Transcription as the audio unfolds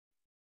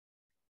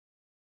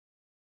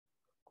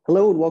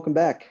Hello and welcome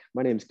back.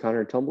 My name is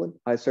Connor Tumblin.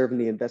 I serve in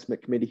the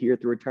investment committee here at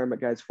the Retirement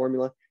Guys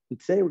Formula. And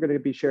today we're going to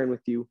be sharing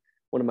with you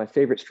one of my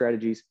favorite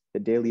strategies, the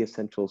Daily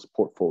Essentials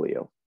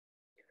portfolio.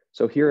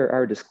 So here are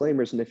our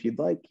disclaimers. And if you'd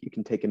like, you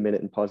can take a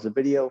minute and pause the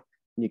video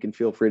and you can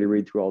feel free to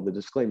read through all the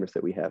disclaimers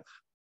that we have.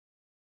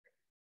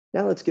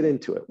 Now let's get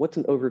into it. What's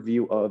an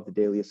overview of the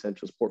Daily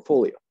Essentials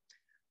portfolio?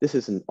 This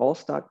is an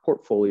all-stock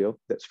portfolio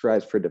that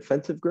strives for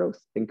defensive growth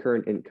and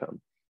current income,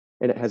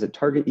 and it has a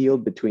target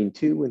yield between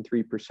 2 and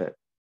 3%.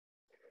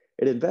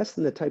 It invests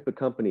in the type of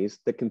companies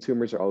that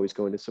consumers are always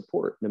going to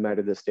support, no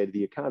matter the state of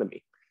the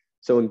economy.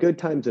 So in good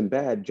times and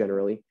bad,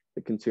 generally,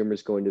 the consumer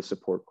is going to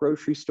support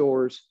grocery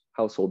stores,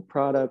 household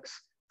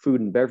products,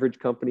 food and beverage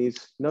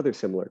companies, and other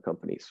similar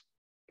companies.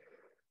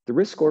 The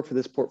risk score for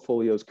this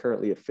portfolio is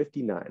currently at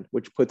 59,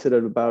 which puts it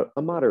at about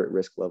a moderate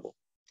risk level.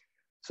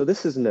 So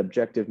this is an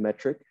objective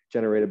metric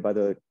generated by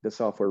the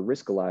software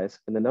Riskalyze,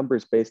 and the number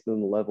is based on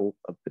the level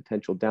of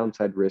potential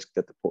downside risk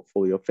that the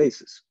portfolio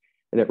faces.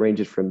 And it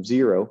ranges from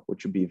 0,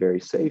 which would be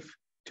very safe,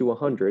 to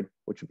 100,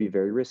 which would be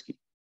very risky.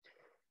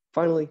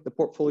 Finally, the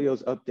portfolio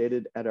is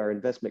updated at our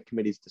investment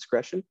committee's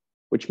discretion,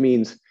 which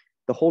means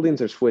the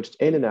holdings are switched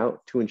in and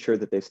out to ensure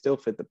that they still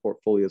fit the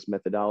portfolio's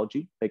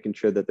methodology, making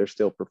sure that they're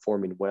still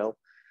performing well.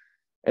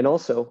 And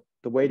also,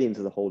 the weightings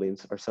of the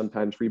holdings are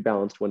sometimes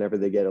rebalanced whenever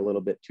they get a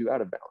little bit too out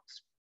of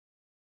balance.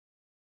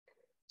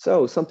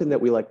 So something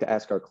that we like to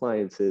ask our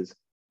clients is,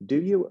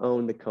 do you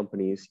own the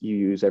companies you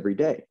use every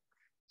day?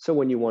 So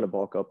when you want to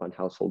bulk up on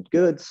household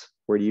goods,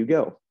 where do you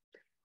go?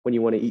 When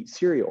you want to eat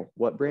cereal,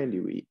 what brand do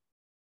you eat?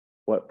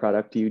 What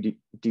product do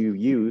you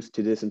use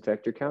to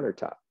disinfect your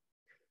countertop?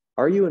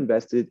 Are you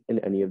invested in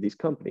any of these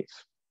companies?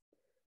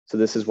 So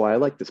this is why I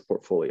like this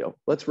portfolio.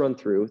 Let's run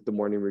through the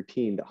morning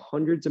routine that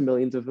hundreds of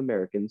millions of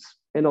Americans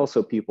and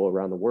also people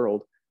around the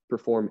world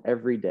perform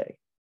every day.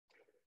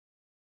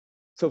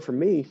 So for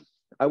me,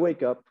 I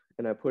wake up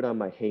and I put on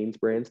my Hanes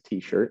Brands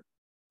t-shirt,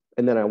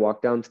 and then I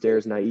walk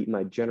downstairs and I eat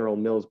my General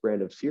Mills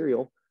brand of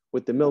cereal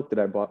with the milk that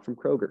I bought from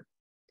Kroger.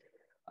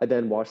 I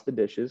then wash the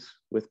dishes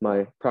with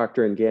my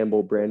Procter &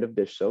 Gamble brand of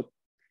dish soap,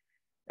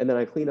 and then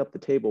I clean up the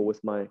table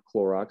with my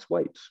Clorox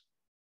wipes.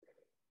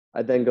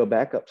 I then go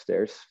back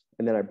upstairs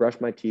and then I brush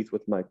my teeth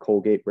with my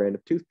Colgate brand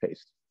of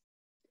toothpaste.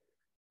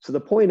 So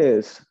the point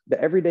is, the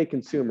everyday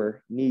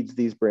consumer needs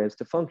these brands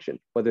to function,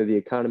 whether the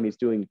economy is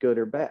doing good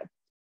or bad.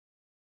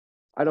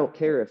 I don't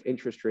care if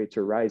interest rates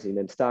are rising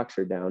and stocks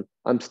are down.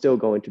 I'm still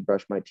going to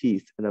brush my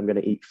teeth and I'm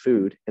going to eat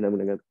food and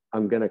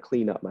I'm going to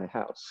clean up my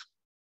house.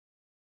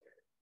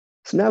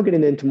 So now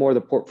getting into more of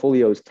the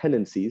portfolio's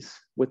tendencies,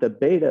 with a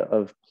beta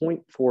of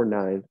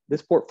 0.49,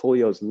 this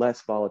portfolio is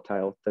less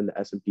volatile than the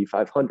S&P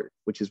 500,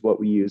 which is what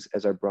we use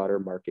as our broader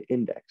market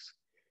index.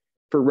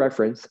 For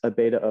reference, a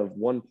beta of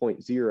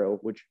 1.0,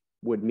 which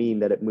would mean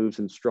that it moves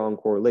in strong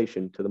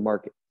correlation to the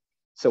market.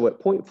 So at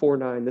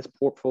 0.49, this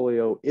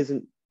portfolio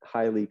isn't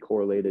highly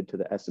correlated to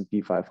the S&P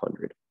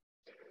 500.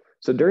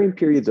 So during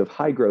periods of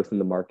high growth in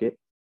the market,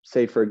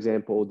 say for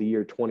example, the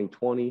year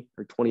 2020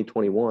 or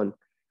 2021,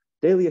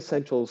 Daily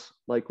Essentials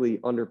likely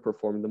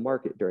underperformed the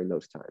market during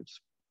those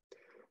times.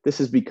 This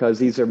is because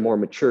these are more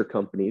mature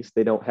companies.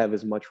 They don't have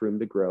as much room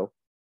to grow.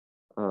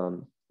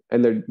 And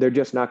they're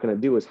just not going to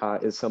do as high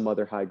as some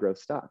other high growth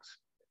stocks.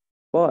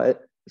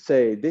 But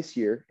say this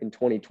year in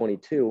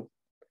 2022,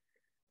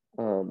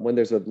 when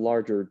there's a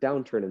larger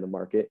downturn in the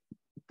market,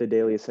 the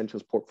Daily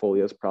Essentials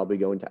portfolio is probably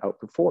going to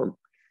outperform.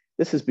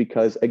 This is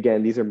because,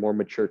 again, these are more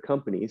mature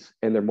companies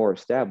and they're more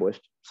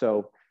established.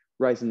 So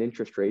rising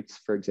interest rates,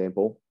 for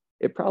example,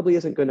 it probably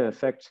isn't going to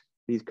affect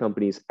these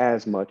companies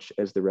as much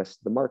as the rest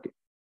of the market.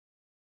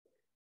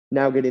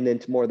 Now getting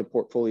into more of the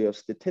portfolio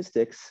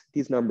statistics,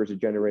 these numbers are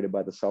generated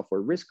by the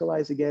software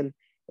Riskalyze again,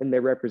 and they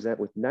represent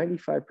with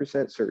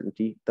 95%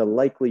 certainty the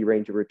likely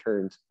range of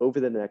returns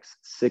over the next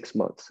 6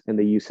 months, and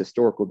they use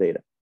historical data.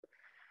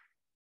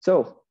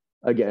 So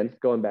again,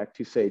 going back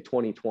to say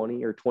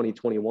 2020 or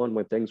 2021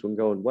 when things were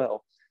going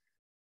well,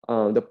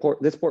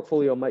 this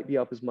portfolio might be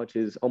up as much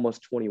as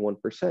almost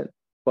 21%.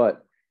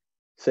 But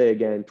say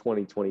again,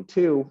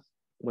 2022,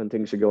 when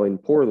things are going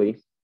poorly,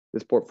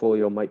 this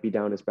portfolio might be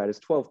down as bad as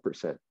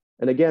 12%.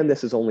 And again,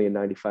 this is only a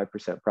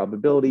 95%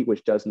 probability,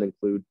 which doesn't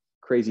include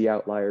crazy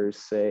outliers,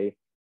 say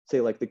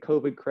like the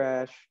COVID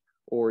crash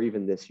or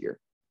even this year.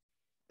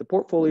 The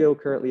portfolio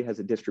currently has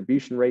a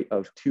distribution rate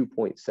of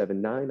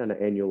 2.79 on an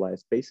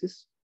annualized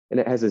basis, and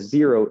it has a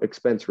 0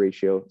 expense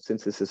ratio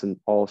since this is an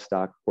all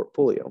stock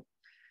portfolio.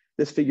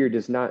 This figure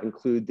does not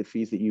include the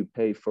fees that you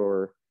pay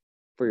for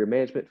your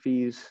management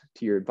fees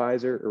to your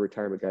advisor or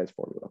Retirement Guys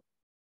Formula.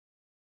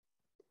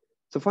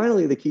 So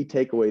finally, the key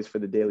takeaways for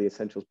the Daily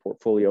Essentials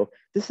portfolio.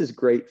 This is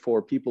great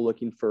for people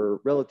looking for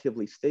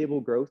relatively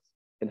stable growth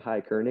and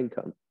high current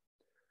income.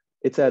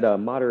 It's at a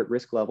moderate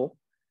risk level,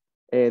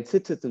 and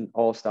since it's an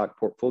all stock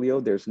portfolio,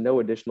 there's no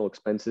additional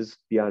expenses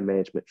beyond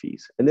management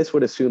fees. And this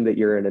would assume that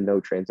you're in a no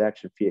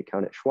transaction fee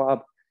account at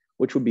Schwab,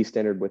 which would be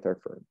standard with our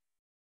firm.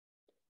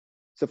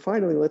 So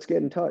finally, let's get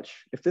in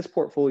touch. If this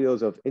portfolio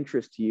is of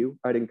interest to you,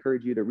 I'd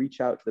encourage you to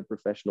reach out to the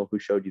professional who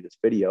showed you this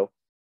video,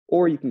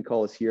 or you can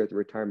call us here at the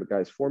Retirement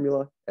Guys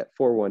Formula at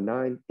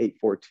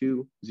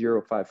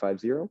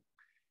 419-842-0550.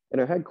 And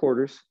our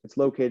headquarters, it's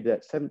located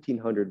at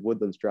 1700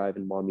 Woodlands Drive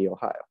in Maumee,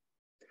 Ohio.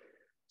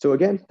 So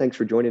again, thanks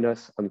for joining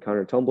us. I'm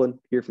Connor Tumblin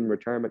here from the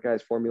Retirement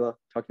Guys Formula,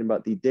 talking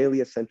about the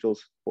Daily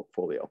Essentials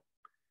portfolio.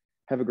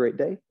 Have a great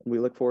day, and we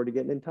look forward to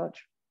getting in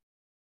touch.